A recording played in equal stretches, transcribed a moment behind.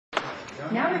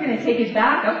Now we're going to take it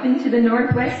back up into the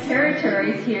Northwest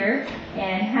Territories here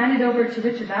and hand it over to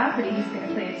Richard Lafferty. He's going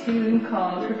to play a tune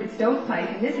called Crooked Stovepipe.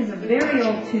 And this is a very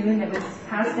old tune that was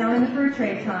passed down in the fur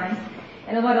trade times.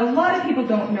 And what a lot of people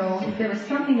don't know is there was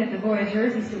something that the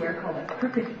voyageurs used to wear called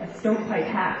a stovepipe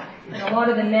hat. And a lot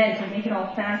of the men, to make it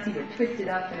all fancy, would twist it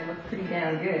up and it looked pretty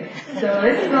damn good. So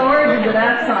this is the origins of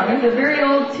that song. It's a very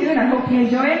old tune. I hope you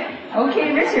enjoy it.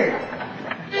 Okay, Richard.